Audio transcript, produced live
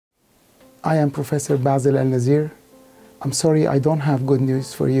I am Professor Basil Al-Nazir. I'm sorry I don't have good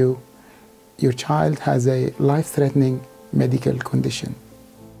news for you. Your child has a life-threatening medical condition.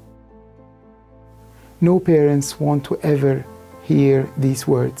 No parents want to ever hear these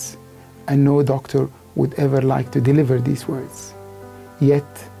words, and no doctor would ever like to deliver these words. Yet,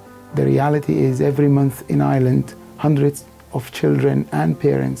 the reality is every month in Ireland, hundreds of children and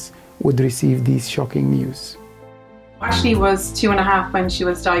parents would receive these shocking news. Ashley was 2.5 when she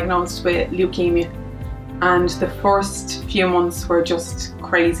was diagnosed with leukemia, and the first few months were just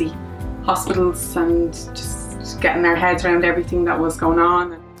crazy. Hospitals and just getting their heads around everything that was going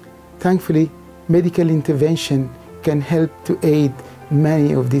on. Thankfully, medical intervention can help to aid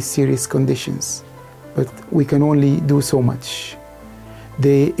many of these serious conditions, but we can only do so much.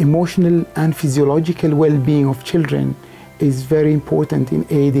 The emotional and physiological well-being of children is very important in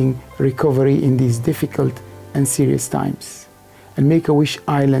aiding recovery in these difficult and serious times. And Make-A-Wish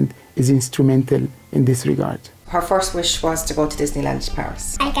Ireland is instrumental in this regard. Her first wish was to go to Disneyland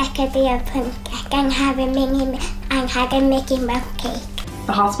Paris. I could be a pumpkin and have a Mickey Mouse cake.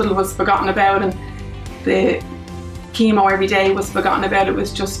 The hospital was forgotten about, and the chemo every day was forgotten about. It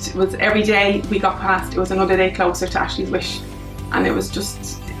was every day we got past, it was another day closer to Ashley's wish. And it was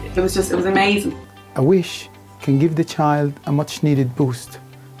amazing. A wish can give the child a much needed boost,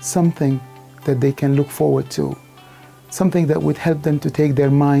 something that they can look forward to, something that would help them to take their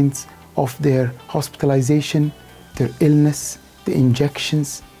minds off their hospitalization, their illness, the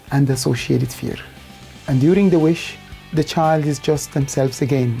injections, and the associated fear. And during the wish, the child is just themselves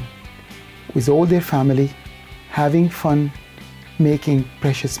again, with all their family, having fun, making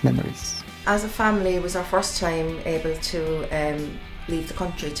precious memories. As a family, it was our first time able to leave the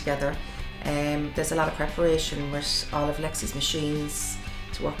country together. There's a lot of preparation with all of Lexi's machines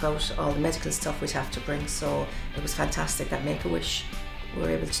to work out all the medical stuff we'd have to bring, so it was fantastic that Make-A-Wish were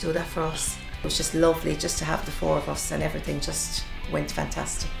able to do that for us. It was just lovely just to have the four of us, and everything just went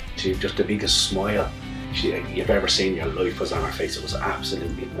fantastic. She just the biggest smile you've ever seen in your life was on her face. It was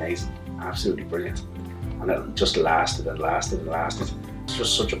absolutely amazing, absolutely brilliant. And it just lasted and lasted and lasted. It's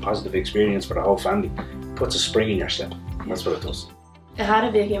just such a positive experience for the whole family. It puts a spring in your step, that's what it does. It had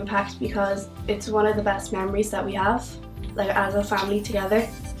a big impact because it's one of the best memories that we have, like as a family together.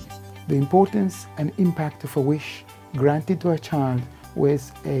 The importance and impact of a wish granted to a child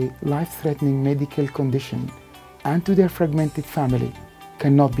with a life-threatening medical condition and to their fragmented family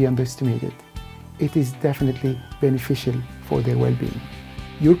cannot be underestimated. It is definitely beneficial for their well-being.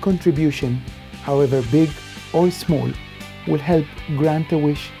 Your contribution, however big or small, will help grant a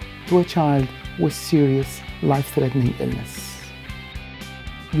wish to a child with serious life-threatening illness.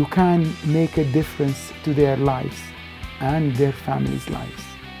 You can make a difference to their lives and their families' lives.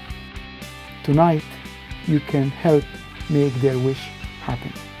 Tonight, you can help make their wish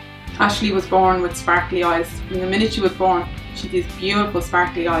happen. Ashley was born with sparkly eyes. From the minute she was born, she had these beautiful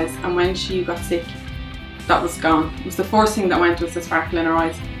sparkly eyes, and when she got sick, that was gone. It was the first thing that went was the sparkle in her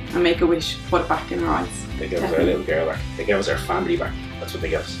eyes, and Make-A-Wish put it back in her eyes. They gave us our little girl back. They gave us our family back. That's what they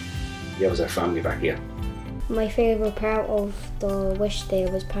gave us. They gave us our family back, yeah. My favourite part of the wish day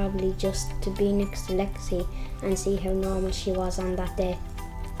was probably just to be next to Lexi and see how normal she was on that day.